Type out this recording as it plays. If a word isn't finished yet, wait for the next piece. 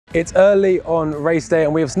It's early on race day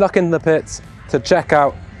and we have snuck in the pits to check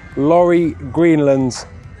out Laurie Greenland's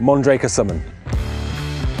Mondraker Summum.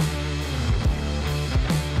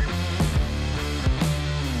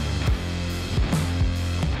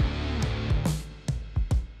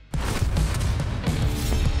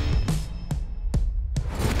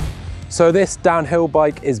 So this downhill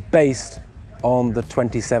bike is based on the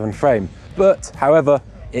 27 frame, but however,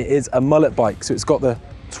 it is a mullet bike. So it's got the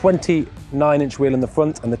 29-inch wheel in the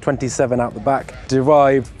front and the 27 out the back,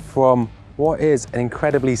 derived from what is an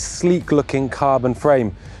incredibly sleek looking carbon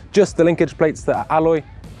frame. Just the linkage plates that are alloy,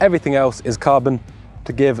 everything else is carbon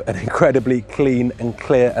to give an incredibly clean and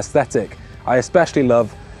clear aesthetic. I especially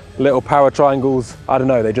love little power triangles. I don't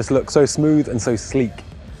know, they just look so smooth and so sleek.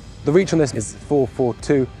 The reach on this is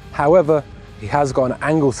 442. However, he has got an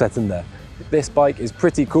angle set in there. This bike is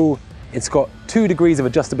pretty cool. It's got 2 degrees of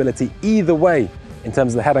adjustability either way in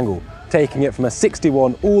terms of the head angle, taking it from a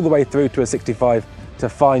 61 all the way through to a 65 to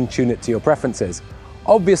fine tune it to your preferences.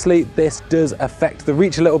 Obviously, this does affect the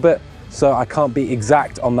reach a little bit, so I can't be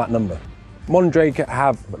exact on that number. Mondraker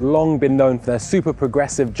have long been known for their super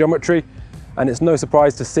progressive geometry, and it's no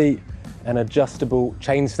surprise to see an adjustable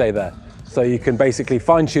chainstay there. So you can basically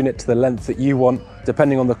fine tune it to the length that you want,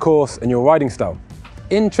 depending on the course and your riding style.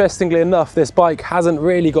 Interestingly enough, this bike hasn't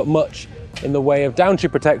really got much in the way of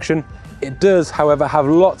downshift protection. It does, however, have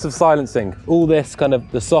lots of silencing. All this kind of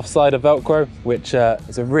the soft side of Velcro, which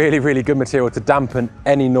is a really, really good material to dampen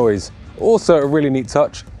any noise. Also a really neat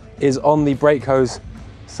touch is on the brake hose,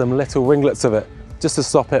 some little ringlets of it, just to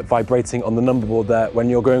stop it vibrating on the number board there when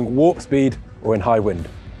you're going warp speed or in high wind.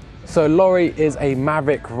 So Laurie is a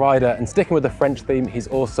Mavic rider, and sticking with the French theme, he's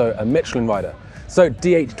also a Michelin rider. So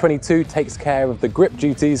DH22 takes care of the grip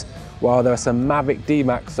duties, while there are some Mavic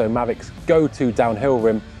deemax, so Mavic's go-to downhill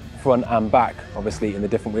rim, front and back, obviously in the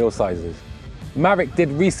different wheel sizes. Mavic did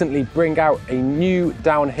recently bring out a new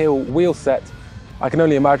downhill wheel set. I can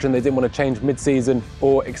only imagine they didn't want to change mid-season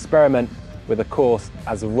or experiment with a course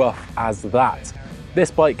as rough as that.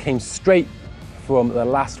 This bike came straight from the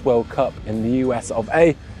last World Cup in the US of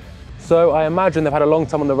A, so I imagine they've had a long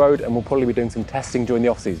time on the road and will probably be doing some testing during the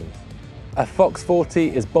off-season. A Fox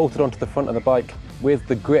 40 is bolted onto the front of the bike with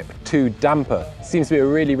the Grip 2 damper. Seems to be a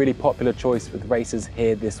really, really popular choice with races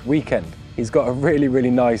here this weekend. He's got a really, really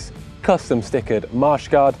nice custom stickered marsh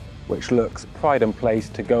guard, which looks pride and place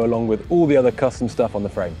to go along with all the other custom stuff on the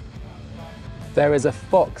frame. There is a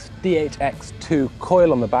Fox DHX2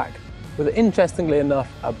 coil on the back with, interestingly enough,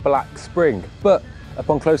 a black spring, but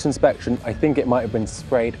upon close inspection, I think it might have been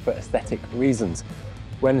sprayed for aesthetic reasons.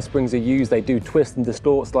 When springs are used, they do twist and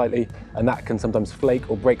distort slightly, and that can sometimes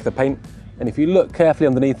flake or break the paint. And if you look carefully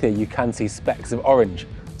underneath here, you can see specks of orange.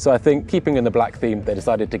 So I think, keeping in the black theme, they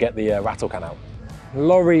decided to get the rattle can out.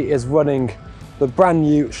 Laurie is running the brand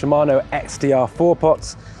new Shimano XTR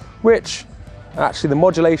 4-pots, which actually the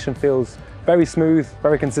modulation feels very smooth,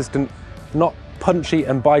 very consistent, not punchy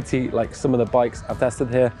and bitey like some of the bikes I've tested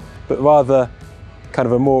here, but rather kind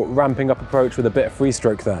of a more ramping up approach with a bit of free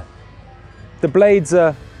stroke there. The blades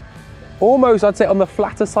are almost, I'd say, on the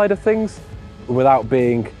flatter side of things without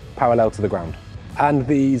being parallel to the ground. And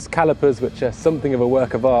these calipers, which are something of a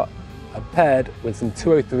work of art, are paired with some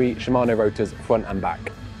 203 Shimano Rotors front and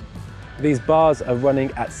back. These bars are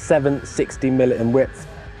running at 760mm in width,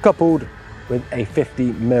 coupled with a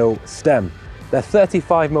 50mm stem. They're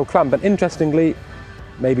 35mm clamp, and interestingly,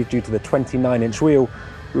 maybe due to the 29-inch wheel,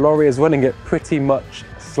 Laurie is running it pretty much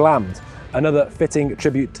slammed. Another fitting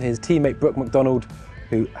tribute to his teammate Brook MacDonald,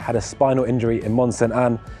 who had a spinal injury in Mont Saint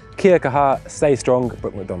Anne. Kia kaha, stay strong,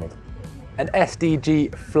 Brook MacDonald. An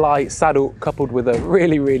SDG Fly saddle coupled with a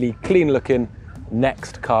really, really clean looking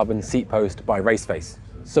Next carbon seat post by Raceface.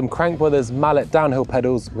 Some Crankbrothers Mallet downhill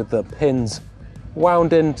pedals with the pins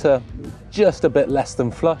wound into just a bit less than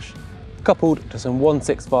flush, coupled to some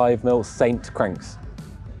 165mm Saint cranks.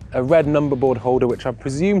 A red number board holder, which I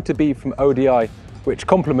presume to be from ODI, which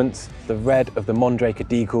complements the red of the Mondraker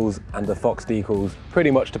decals and the Fox decals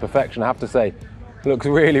pretty much to perfection, I have to say. Looks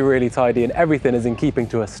really, really tidy, and everything is in keeping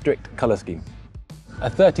to a strict colour scheme.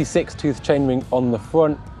 A 36-tooth chainring on the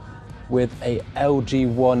front with a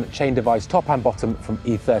LG1 chain device top and bottom from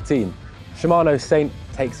E13. Shimano Saint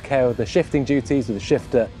takes care of the shifting duties with the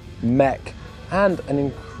shifter, Mech, and an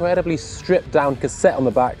incredibly stripped down cassette on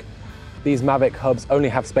the back. These Mavic hubs only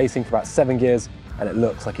have spacing for about 7 gears, and it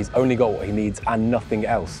looks like he's only got what he needs and nothing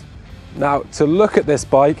else. Now, to look at this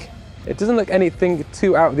bike, it doesn't look anything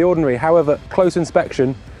too out of the ordinary. However, close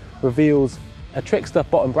inspection reveals a Trickstuff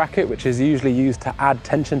bottom bracket, which is usually used to add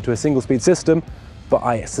tension to a single speed system, but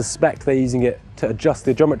I suspect they're using it to adjust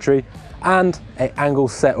the geometry, and an angle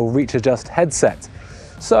set or reach adjust headset.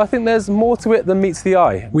 So I think there's more to it than meets the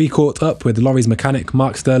eye. We caught up with Laurie's mechanic,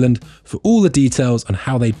 Mark Sterland, for all the details on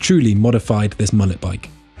how they truly modified this mullet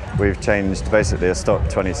bike. We've changed basically a stock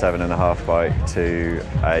 27.5 bike to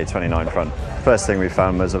a 29 front. First thing we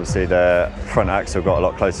found was obviously the front axle got a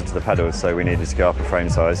lot closer to the pedals, so we needed to go up a frame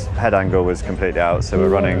size. Head angle was completely out, so we're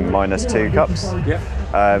running -2 cups.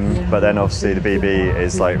 But then obviously the BB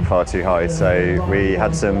is like far too high, so we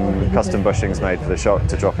had some custom bushings made for the shock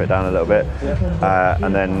to drop it down a little bit.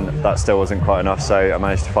 And then that still wasn't quite enough, so I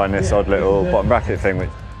managed to find this odd little bottom bracket thing.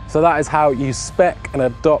 So that is how you spec and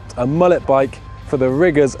adopt a mullet bike for the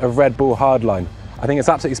riggers of Red Bull Hardline. I think it's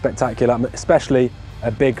absolutely spectacular. I'm especially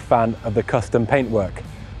a big fan of the custom paintwork.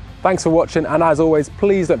 Thanks for watching, and as always,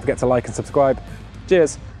 please don't forget to like and subscribe.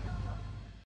 Cheers.